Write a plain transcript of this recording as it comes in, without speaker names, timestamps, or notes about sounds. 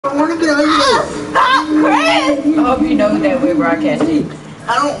want to get out of here. Stop, Chris! I hope you know that we're broadcasting.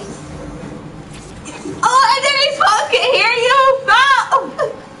 I don't. Oh, and then these folks can hear you. Stop.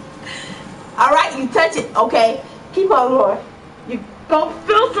 All right, you touch it. Okay, keep on going. You gonna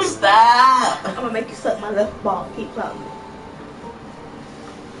feel some. Stop. I'm gonna make you suck my left ball. Keep talking.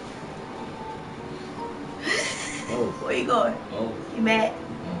 Oh. Where you going? Oh. You mad?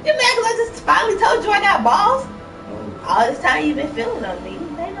 You mad because I just finally told you I got balls? Oh. All this time you've been feeling on me.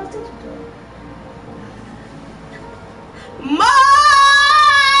 You ain't no attention to it.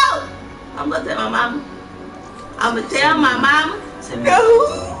 Mom! I'm gonna tell my mama. I'm gonna tell my mama. No!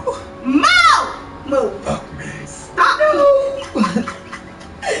 Mom! Move. Stop.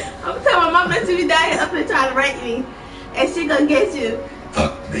 I'm gonna tell my mama that you be down here up there trying to rape me. And she gonna get you.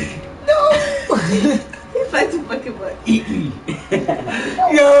 Fuck me. No! You fight too fucking much.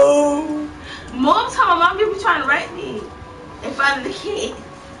 No. Mom told my mom you be trying to rape me in front of the kid.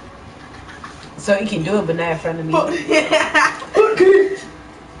 So you can do it, but not in front of me. Okay.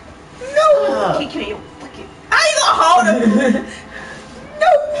 No. Kick you in your fucking. How you gonna hold him?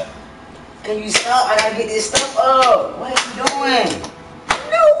 No. Can you stop? I gotta get this stuff up. What are you doing?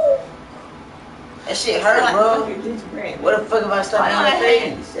 No. That shit hurt, bro. What What the fuck if I stop on the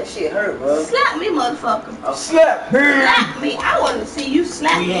face? That shit hurt, bro. Slap me, motherfucker. I'll slap her. Slap me. I want to see you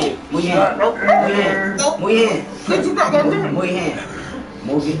slap We me. in. We in. Nope. We in. Nope. We in. What you got gonna do? Move your hand.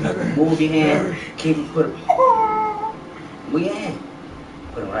 Move your hand. Keep it. Put it. We in.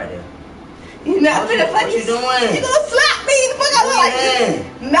 Put it right there. You not finna What fucking. you doing? You gonna slap me? The fuck I look like this?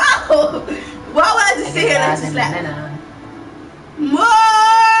 No. Why would I just sit here and let you slap me?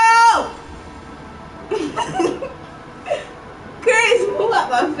 Move! Chris, move out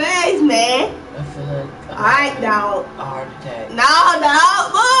my face, man. I feel like Alright, dog. a heart attack. No, dog,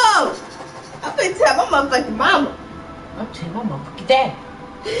 move! I'm finna tell my motherfucking mama. I'm telling my motherfucking dad.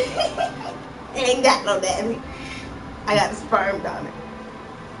 Ain't got no daddy. I got the sperm down it.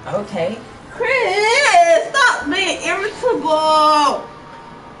 Okay. Chris, stop being irritable.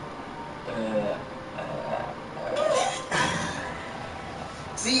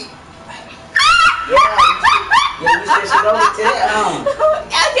 See? Yeah, you switch it over to that.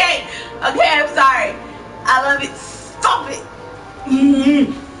 Okay, I'm sorry. I love it. Stop it.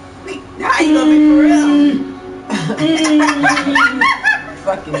 How you gonna be for real?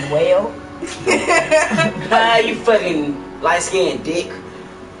 Fucking whale. Nah, you fucking light skinned dick.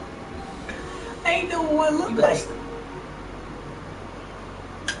 Ain't no one look You like. better.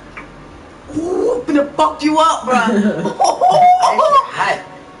 Ooh, I'm finna fuck you up, bro. Hot.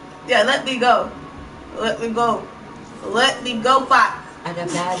 Yeah, let me go. Let me go. Let me go, Fox. I got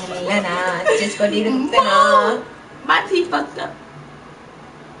flies in Atlanta. Just go need a Mom, my teeth fucked up.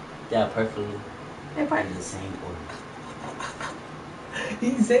 Yeah, perfectly. They're In perfect. the same order.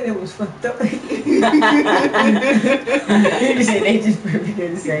 He said it was fucked up. He said they just perfect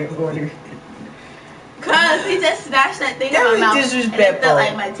in the same order. Cause he just snatched that thing That out of my was mouth and it disrespectful. felt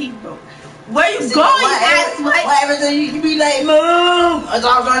like my teeth broke. Where you going, you ass white? Whatever, so you be like, move. I was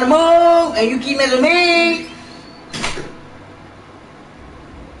trying to move, and you keep messing with me.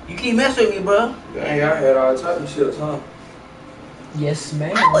 You keep messing with me, bro. Dang, y'all had all type of shit, huh? Yes,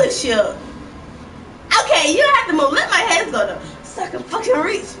 ma'am. I was shook. Okay, you don't have to move. Let my hands go though. Suck a fucking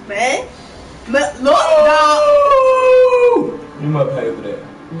reach, man. Look, dog. You must pay for that.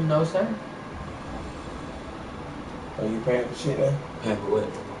 No, sir. Are you paying for shit now? Pay for what?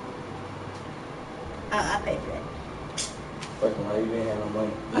 I paid for that. Fucking why you didn't have no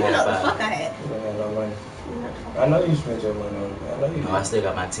money. You know what the fuck I had. You didn't have no money. You know what the fuck I know you spent your money on it. I know you No, I did. still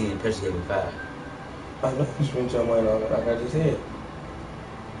got my 10. Pressure gave me 5. I know you spent your money on it, like I just said.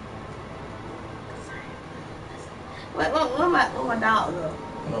 Where my dog go?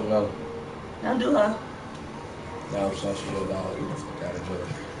 I don't know. Don't do her. Now I'm saying she was dog. Get the fuck out of jail.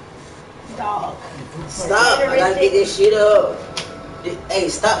 Dog. Stop! I gotta get this shit up. Hey,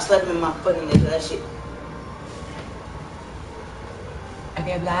 stop slapping my fucking lips. That shit. I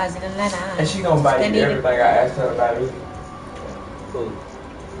got flies in Atlanta. And she gonna buy you everything I asked her to buy me. Cool.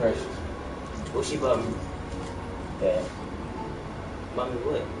 Precious. What she bought me? Yeah. Bought me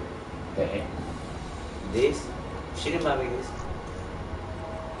what? Damn. This? She didn't buy me this.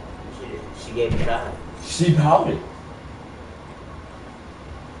 She gave me 5. She bought it.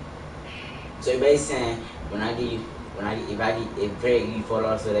 So you basically saying if Greg give you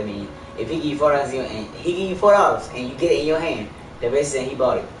 $4, so that means if he give you $4 and he give you $4 and you get it in your hand, that basically saying he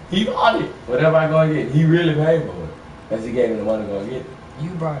bought it. He bought it. Whatever I gonna get, he really paid for it. Cause he gave me the money to go get it. You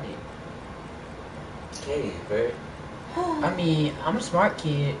brought it. Okay then, Greg. I mean, I'm a smart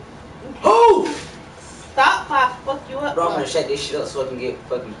kid. Oh! Stop, Pop. fuck you up. Bro, I'm gonna shake this shit up so I can get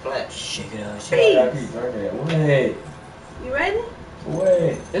fucking flat. Shake it up, shake Please. I keep drinking that. Wait. You ready?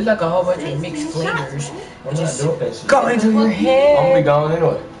 Wait. It's like a whole bunch of mixed flavors. I'm not doing that shit. Go into your I'm gonna be head. gone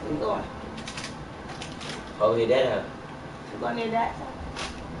anyway. We going. Oh, hit that up. We going near that.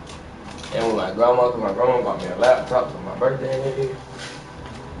 And with my grandma bought me a laptop for my birthday.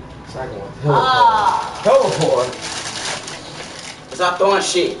 So I can Ah. teleport. Stop throwing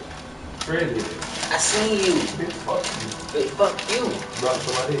shit. Really? I seen you. Bitch, fuck you. Bitch, fuck you. Drop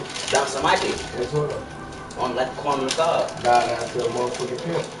somebody. Drop somebody That's what on like the corner of the car. died down to a motherfucking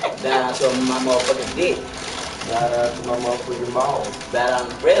pimp. Down to my motherfucking dick. Died down to my motherfucking balls. Bow down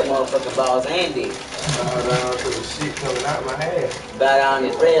to red motherfucking balls and dick. Died down to the shit coming out my ass. Bow down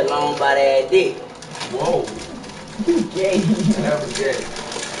this red long body ass dick. Whoa. Gay. That was gay.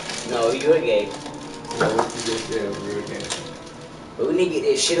 No, you're gay. Yeah, what you just said was real gay. But we need to get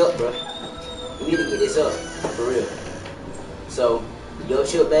this shit up, bro. We need to get this up, for real. So, your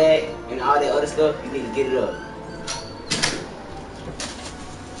chip bag and all that other stuff, you need to get it up.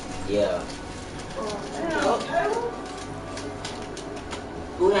 Yeah.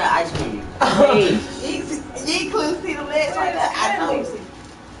 Who had ice cream? Hey, You couldn't see the legs like that. I know you see.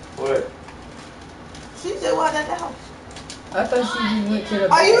 What? She just walked out the house. I thought she just went to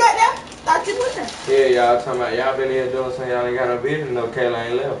the Are you back. right there? Thought you went there. Yeah, y'all talking about y'all been here doing something y'all ain't got no business. No, Kayla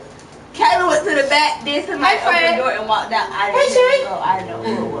ain't left. Kayla went to the back, did somebody Hey, open Fred. the door and walked out. I Hey, didn't Shay. know. I didn't know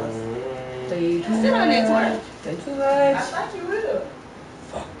who it was. Say too Sit on that much. toilet. Say too much. thought you would.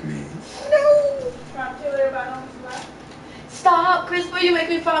 Fuck me. No. Trying to tell everybody on the spot. Stop, Chris, will you make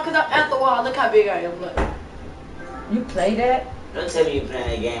me fall? Because I'm at the wall. Look how big I am. Look. You play that? don't tell me you playing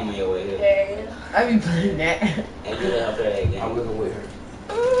that game on your way here. Yeah. I be playing that. And you let her play that I game. wasn't with her.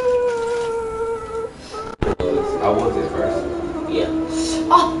 I was at first. Yeah.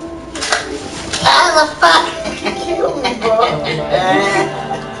 Oh, kill me, bro.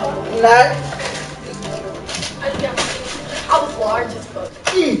 I was large as fuck.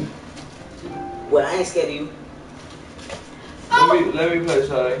 Well, I ain't scared of you. Let me play,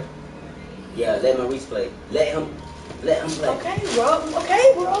 Shawty. Yeah, let Maurice play. Let him play. Okay, bro.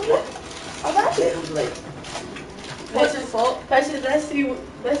 Okay, bro. I got you. Let him play. What's your fault? Patience, let's see.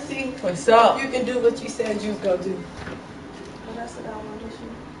 What's up? You can do what you said you was gonna do. What else did I want to do?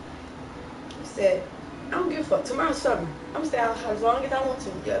 You said, I don't give a fuck. Tomorrow's summer. I'm staying out as long as I want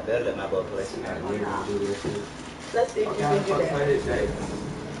to. Yeah, better let my boy play. I really want to do this shit. Let's see if you Okay, can I'm do fucking that. play this day.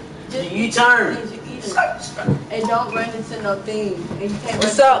 Just You turn. and don't run into no thing. And you can't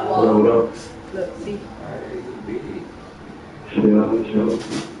What's run into up? the wall. What up? Look, see.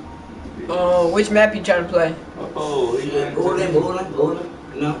 Which map you trying to play? Oh, he ran into Bowling.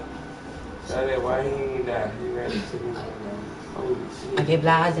 No. Shawty, why he ain't die? He ran into me. Holy shit. get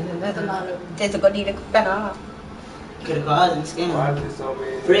blast in another. Just go need a better. Could have caused him Why scam. is it so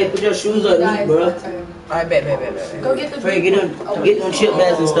bad? Fred, put your shoes up, bro. Alright, bet. Go get the Fred, get them chip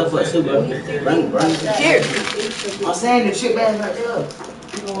bags and stuff up too, bro. Bring. Here. I'm saying the chip bags right there.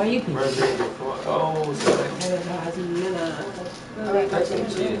 Where you can. Birthday before. Oh, sorry. That's some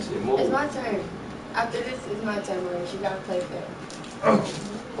shit. It's Move. my turn. After this, it's my turn, Marie. She gotta play fair.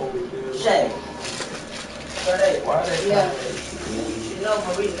 Holy dude. Shay. Why they Yeah. You know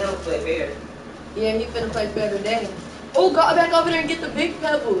Maurice never play fair. Yeah, he finna play fair today. Oh, go back over there and get the big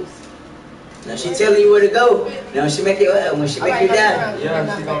pebbles. Now she telling you where to go. Now she make you when she make you die.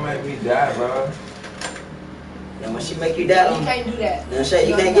 Yeah, she gonna make me die, bro. Now when she make you You die. can't do that. Now Shay,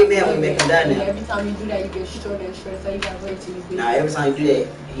 you can't get mad when you make him die now. Every time you do that, you get shorter and shorter, so you gotta wait till you beat. Now every time you do that,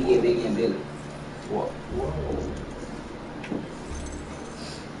 he get bigger and bigger. What? Whoa.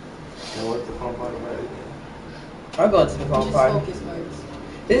 And what's the fun part about it? I'm going to the phone Just party. focus first.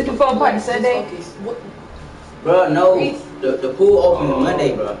 This is the phone party Just Sunday. focus. What? Bro, no, the pool open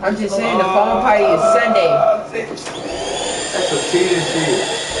Monday, bro. I'm just saying the phone party is Sunday. That's a cheating shit.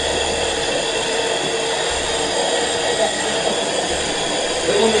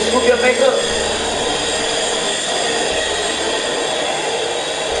 You want me to scoop your face up?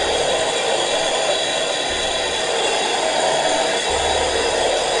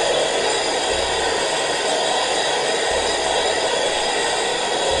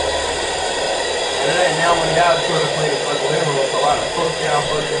 Now when y'all trying to play the fucking living room, so why the fuck y'all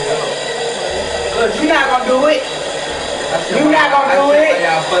fucking me up? Cause you not gonna do it. I said, You not gonna do I said, it. why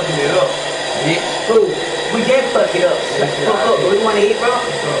y'all fucking it up, bitch. Who? We did fuck it up. Fuck up. We wanna hit, bro?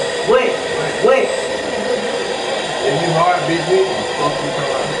 Wait. If you hard, bitch, me, fuck you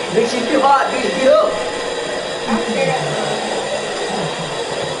talking about. Bitch, if you hard, bitch, get up.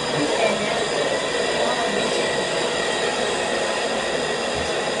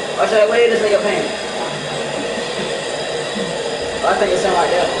 I said, wait, let's say your pants. I think it's something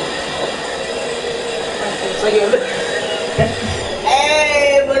like that. So you look.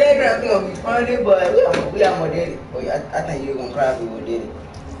 Hey, but that girl gonna be funny, but we almost did it. But I think you're gonna cry if we would did it.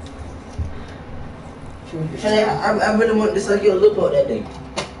 Hey, I really want to suck your lip up that day.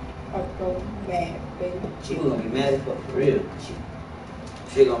 I'm so mad, baby. She was gonna be mad as fuck, for real.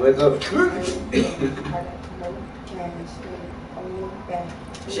 She gonna wake up.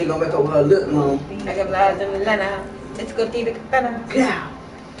 She gonna wake up with her lip long. I got lies in the lana. Let's go to the cabana. Yeah.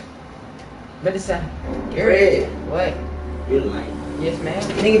 But it's a Red. what? You lying. Yes, ma'am.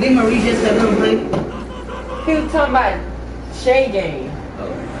 Nigga, did Marie just have him play? He was talking about Shay game.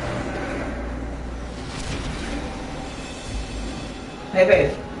 Oh. Hey,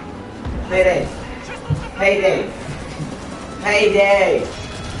 baby. Payday. Payday. Payday.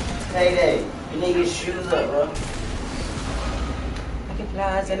 Payday. You need to get your shoes up, bro. I get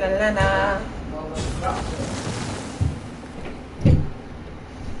lies in the lana.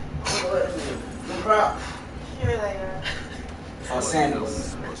 Crocs. Or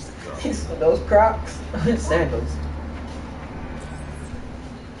sandals. Those Crocs. Sandals.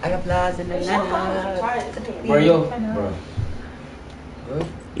 I got flies in the lana. Bro, bro.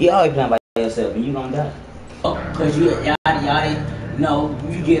 You always playing by yourself and you gonna die. Oh, cause you y'all didn't know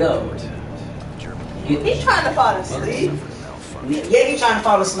you get up. He's trying to fall asleep. Yeah, he trying to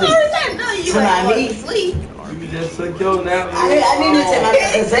fall asleep. No, you Tonight, ain't me. falling asleep. You just took your nap. I didn't even take my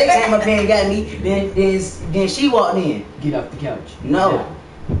nap because they came up here and got me. Then she walked in. Get off the couch. No.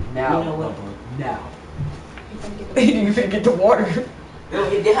 Now. You know what? Now. He didn't even get the water.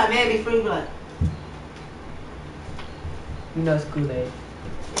 Did her man be free? Like, You know it's Kool-Aid.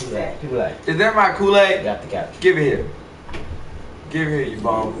 people like, Is that my Kool-Aid? get off the couch. Give it here. Give it here, you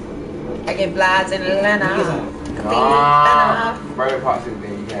bum. I get flies in the lana. Ah, burger pot soup,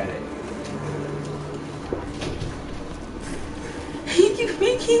 then you got it. You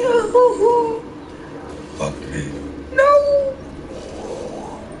making a hoo-hoo. Fuck me. No.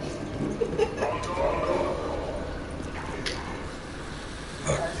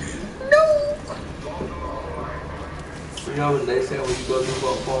 No. You know what they say when you go to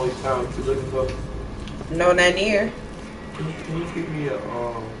a phone, you find what you're looking for? No, not near. Can you give me a,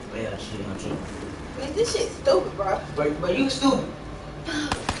 Yeah, shit, I'm sure. This shit stupid, bro. But you stupid. I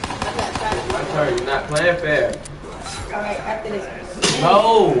got tired my turn, you're not playing fair. Alright, after this.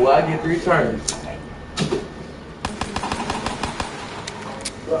 No, I get 3 turns.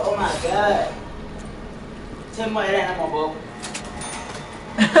 Bro, oh my god. Tell me why that ain't my bro.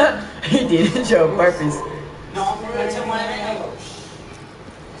 He did it show purpose. No, I'm for real. Tell me why that ain't my bro.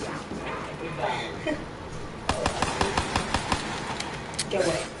 Get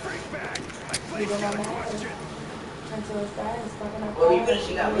away. Well, you finish,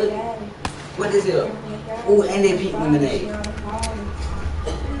 you got look. What is it? Ooh, and they pink lemonade.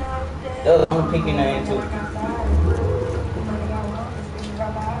 I'm picking that in too.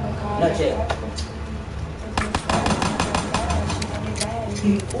 Not yet.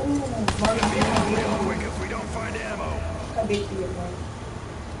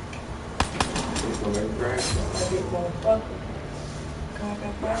 It's gonna make crack.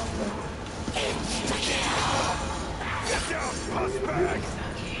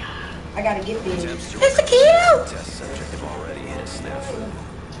 I gotta get these. It's a kill.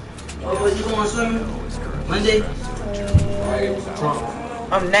 Oh, you going swimming? Monday? I get some Trump.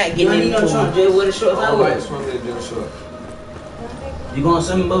 I'm not You getting don't need in no the trunk, pool. Jay. What the shorts I I wear? might swim in just short. You going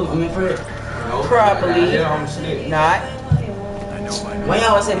swimming, bub? I mean, Fred? No, Probably. yeah, I'm snitch. Not. Why y'all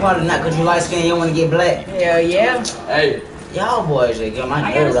always say probably not? Cause you light skin, you don't want to get black. Hell yeah. Hey, Y'all boys, they get my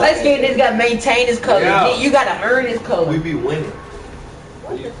I got nerves light out. skin that's got to maintain his color. Yeah. You got to earn his we color. be winning.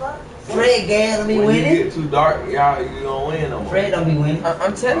 Fred gas be When you winning. get too dark, y'all, you don't win no more. Fred don't be winning.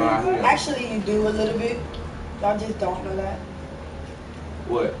 I'm telling you. Alright, Actually, you do a little bit. Y'all just don't know that.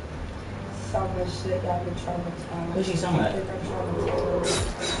 what? So much shit y'all been traumatized. What she talking about?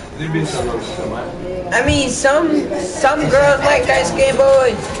 This bitch don't know what she's talking about. I mean, some girls like dark skin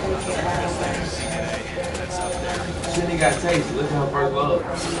boys. She ain't got taste. Look at her first love.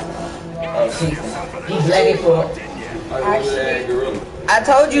 He's lagging for Like a little gorilla. I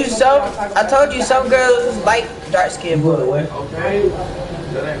told you some girls like dark skin boys. what? Okay.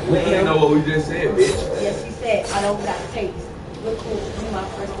 That ain't, we ain't know what we just said, bitch. Yes, you said I don't got taste. Look cool. You my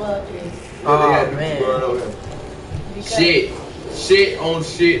first love is. Oh, man. Shit. Shit on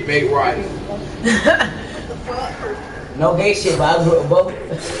shit make right. No gay shit, but I grew up both.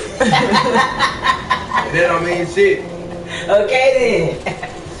 That don't mean shit. Okay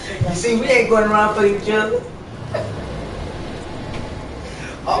then. You see, we ain't going around for each other.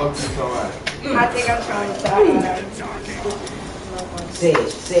 Fuck you talking about? I think I'm trying to Say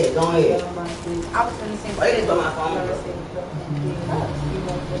it, go ahead. I was gonna say. Wait until my phone.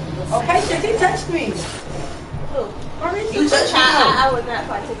 Okay, shit, he touched me. You touched me. I was not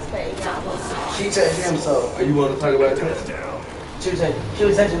participating. She touched him, so Oh, you want to talk about that? she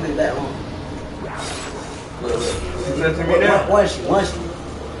was touching me back home. Look. You touching me now? Once she.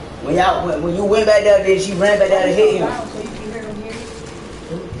 When you went back there, then she ran back there to hit him. So you can hear him here?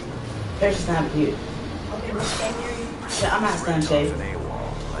 Precious time to hear. Okay, but she can't hear you. Yeah, I'm not stunned, Shay.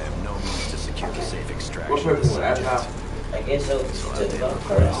 What person was that now? I guess so. She took the golf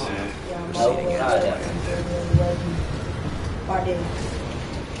cart. Yeah, No, God, yeah. Or did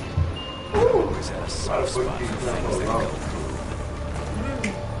Why the fuck you playing so long?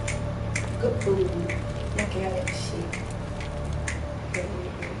 good food. Look at that shit.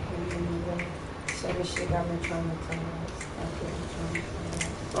 So this shit got me traumatized.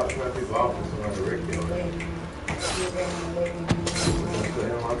 Stop trying people off with somebody Rick deal. Put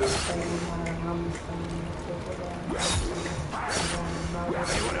him on this.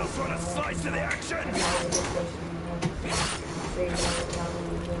 Anyone else want a slice of the action?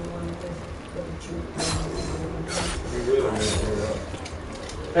 You really don't need to do that.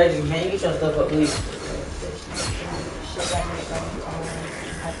 Precious, man, get your stuff up, please.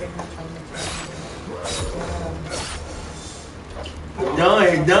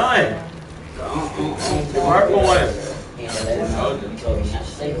 Done, done. Work on it. You told me not to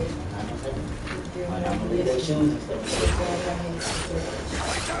say it. I'm gonna leave their shoes and stuff.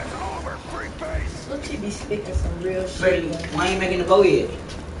 Look, she be speaking some real shit. Freddie, why ain't you making the go yet?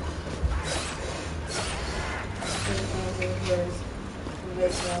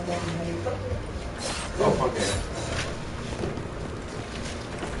 Oh, fuck that.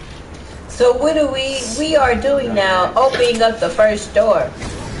 So what do we are doing now? Opening up the first door.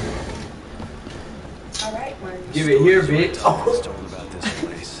 All right, Marty. Give it here, bitch. Oh.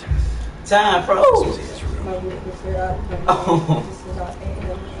 Time, bro.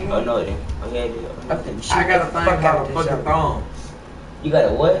 Oh no, it ain't. Okay, I got a thing about a fucking thumb. you got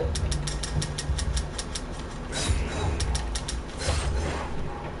a what?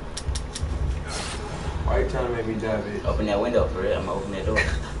 Why you trying to make me die, bitch? Open that window for real. I'm gonna open that door.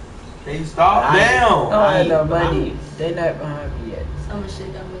 Can you stop I ain't- down? No, I ain't no behind money. you. They not behind me yet. Some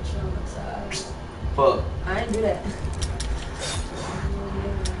shit got me traumatized. Fuck. I ain't do that.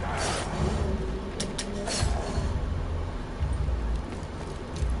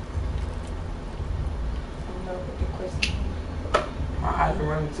 My high can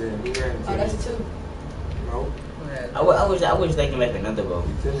run to him. He ran Oh, to that's him. two. No. I wish they can make another bowl.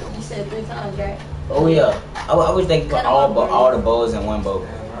 You tell him. You said 3 times, right? Oh yeah. I wish they could put all the bowls in one bowl.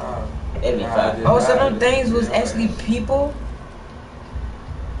 That'd be fine. Oh, so them things was actually people?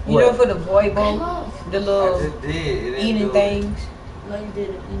 You What? know, for the boy bowl, the I little just did. It didn't eating do it. things, No, you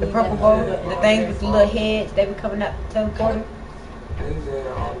didn't. You the need purple that. bowl, the things with the little heads, they be coming out the teleporter. They said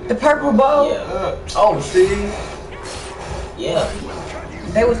on The this purple phone. bowl, Yeah. Oh, see? Yeah.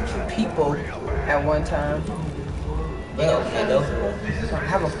 they was people at one time. Yeah, open that door. I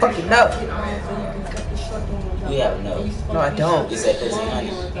have a fucking note. You have no. No, I don't. You said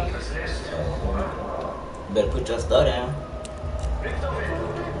 1500. Better put your stuff down.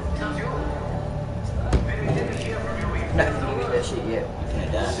 Not gonna use that shit yet. You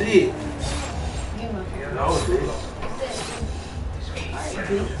finna die. Shit. No, bitch.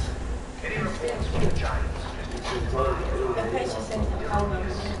 I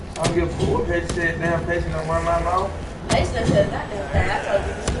don't give a fuck what Paige said. Damn, Paige don't run my mouth. They still said that damn thing. I told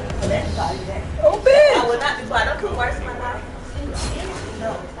you to sleep for that part of that. Oh, I bitch! would not be quiet. Don't put words in my mouth.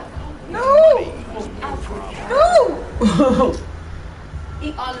 No! No!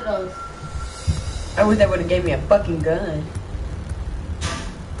 Eat all of those. I wish they would have gave me a fucking gun.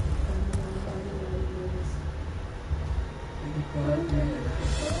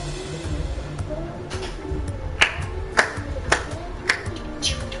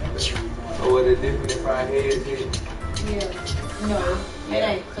 So what it different if I head it? Yeah. No, it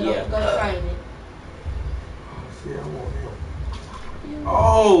ain't. So Yeah. don't go trying it. Shit, I want him.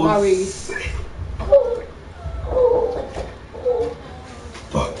 Oh, Maurice. shit.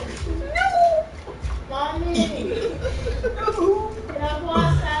 Mommy, can I go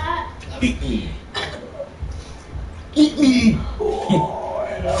outside? Eat me. Feed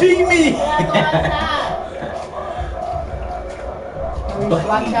me. Can I go outside? Maurice,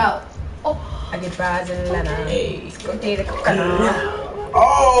 watch out. I get fries in Atlanta. Hey. Go take the coconut.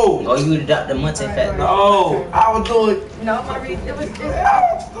 Oh! Oh, you the Dr. Monte Fat. No, I was doing. No, Maurice, it was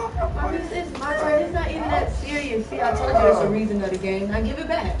Maurice, it's my turn. It's not even that serious. See, I told you there's a reason of the game. Now give it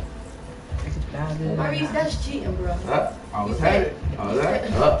back. I Maurice, that's cheating, bro. Almost had it. All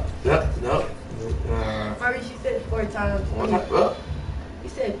that. No. Maurice, you said it 4 times. One time. Up. You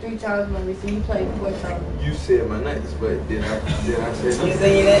said 3 times, Maurice, and you played 4 times. You said my names, but then I said You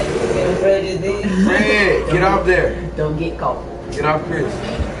seen that? You Fred just did? Fred, get off there. Don't get caught. Get off Chris.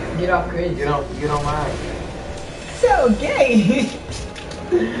 Get off, Chris. Get on mine. So gay.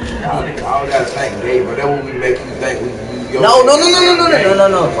 I don't gotta think gay, but that when we make you think we No.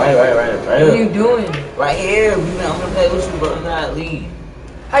 Right. What are you doing? Right here. I'm gonna play with you, bro. You gotta leave.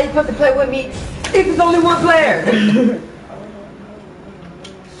 How you supposed to play with me if there's only one player?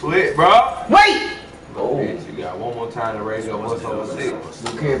 Sweat, bro. Wait! Oh, bitch, you got one more time to raise up what's on 6.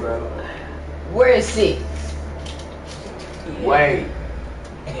 Okay, bro. Where is 6? Wait.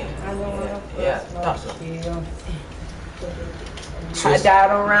 Yeah. I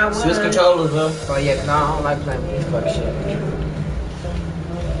died on round 1. Switch controllers, bro. Oh yeah, 'cause I don't like playing with this fuck shit.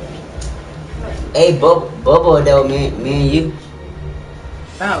 Hey, Bubba, though, me and you.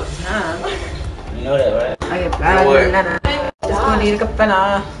 About time. You know that, right? I get bad. Just gonna need a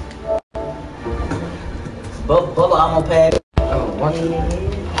capella. Bubba, I'm gonna pay. Oh, what?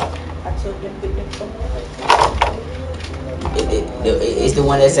 It's the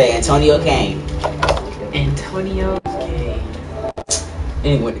one that say Antonio Kane. Antonio Kane.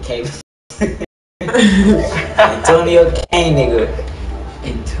 Ain't with the K. Antonio Kane, nigga.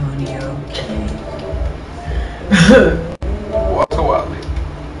 Antonio Kane. What's a while?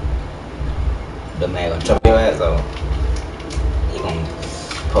 The man gonna chop your ass off. He gonna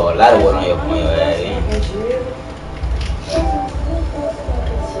pour a lot of wood on your ass.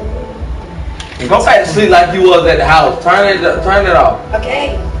 Yeah. Go back to sleep like you was at the house. Turn it off.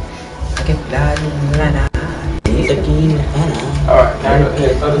 Okay. I can fly. Alright, turn it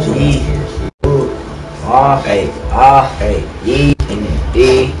off. Hey,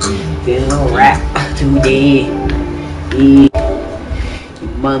 feeling rap today.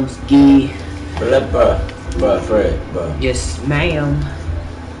 Mumski. Bro, Fred, bro. Yes, ma'am.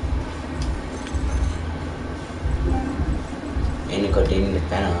 Ain't it codeine the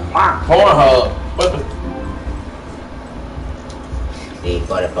fan? Pornhub. What the? They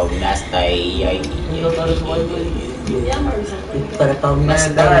got it from last day. Yeah, Maurice. Got it from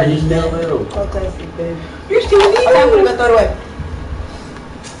last Okay, baby. You're still Okay, I'm gonna go throw it away.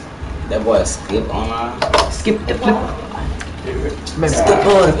 That boy skip online. Skip the flip. Skip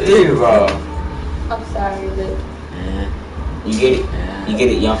on the flip, bro. I'm sorry, but You get it? You get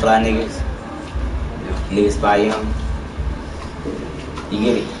it, young fly niggas? Niggas by young? You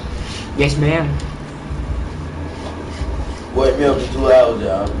get it? Yes, ma'am. Wake me up for 2 hours,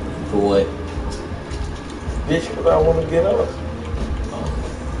 y'all. For what? Bitch, because I want to get up.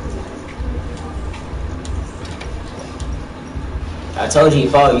 I told you he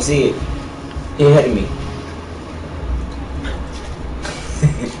fall, you see it. He ahead of me.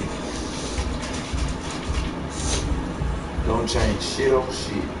 Don't change shit on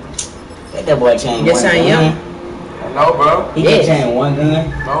shit. Let that boy change Yes, one I gun. am. I know, bro. He Yes. can change one gun.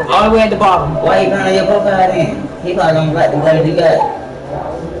 No, bro. All the way at the bottom. Why you going on your profile then? He probably don't like the gun you got.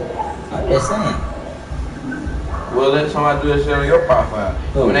 I'm just saying. Well, let somebody do that shit on your profile.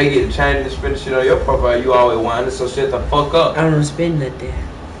 Who? When they get to change and spend shit on your profile, you always whine it, so shut the fuck up. I don't spend nothing.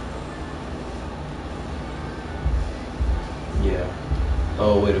 Yeah.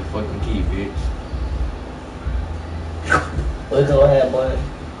 Throw away the fucking key, bitch. What's go ahead, boy?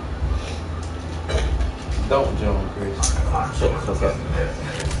 Don't jump, Chris. Shut the fuck up.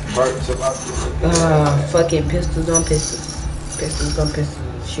 Burnt Fucking pistols on pistols. Pistols on pistols.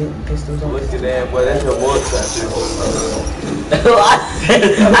 Shooting pistols on Look pistols. at that, boy. That's your mugshot.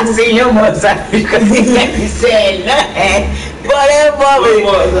 I seen your mugshot because he said nothing. But that What boy,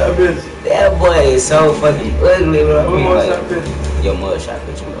 mugshot, bitch? that boy is so fucking ugly, bro. What I mean, mugshot, like, bitch? your mugshot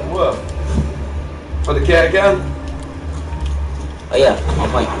picture, bro. What? For the cat county? Oh yeah, I'm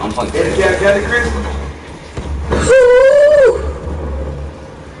point. In the cat county, Chris?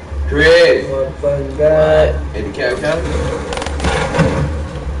 Chris. Motherfucking God. In the cat county?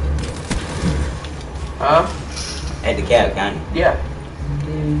 Huh? At the Cab County. Yeah.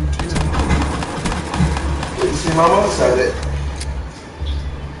 You see my mugshot at?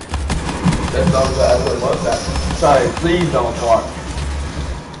 That's the only side I put mugshot. Sorry, please don't fart.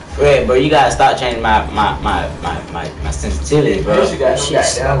 Fred, bro, you gotta stop changing my sensitivity, bro. Bitch, you got them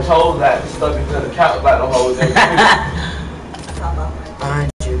goddamn toes that stuck into the couch like the holes in the Behind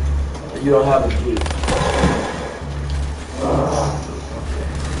you. You don't have a key.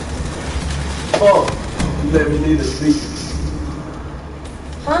 Oh, you let me leave the speaker.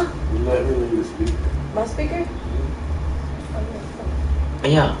 Huh? You let me leave the speaker. My speaker?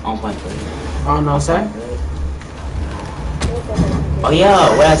 Yeah, on point, bro. Oh no, sir. Oh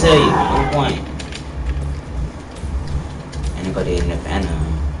yeah, what I tell you? On point. Anybody in the banner?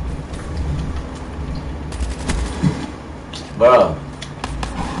 Bro.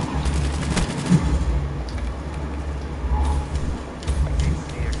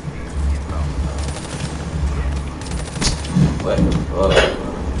 What the fuck?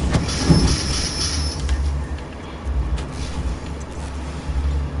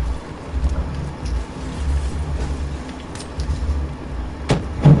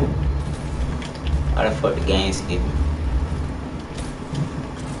 How the fuck the game skipping?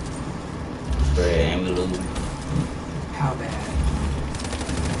 Spread and we lose. How bad?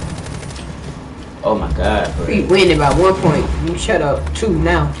 Oh my god, bro. We winning by 1 point. You shut up. 2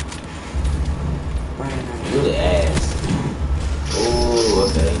 now. You the ass. Ooh,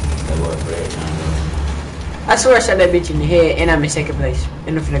 okay. That boy Fred trying to I swear I shot that bitch in the head and I'm in second place.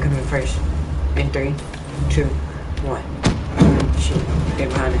 And I'm finna come in first. In 3, 2, 1. Shit. Get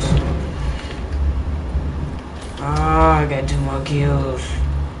behind us. Oh, I got 2 more kills.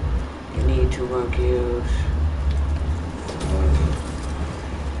 I need 2 more kills.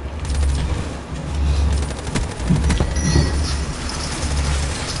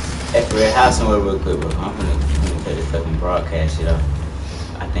 Hey, Fred, have somewhere real quick, bro. I'm gonna take this fucking broadcast shit off.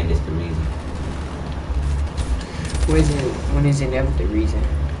 I think that's the reason. When is it never the reason?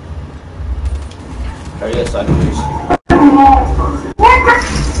 Hurry up so I can do this shit.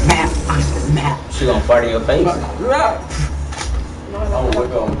 Map. She gonna fart in your face? I'm gonna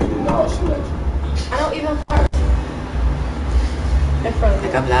whip on you. No, she like you. I don't even fart. In front of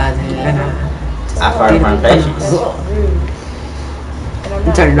Like you. I'm lying. I fart in front of patients. That's rude. And I'm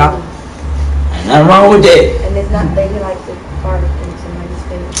not Turn it off. rude. Ain't nothing wrong with that. And it's not they like to fart in somebody's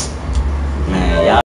face. Man, y'all.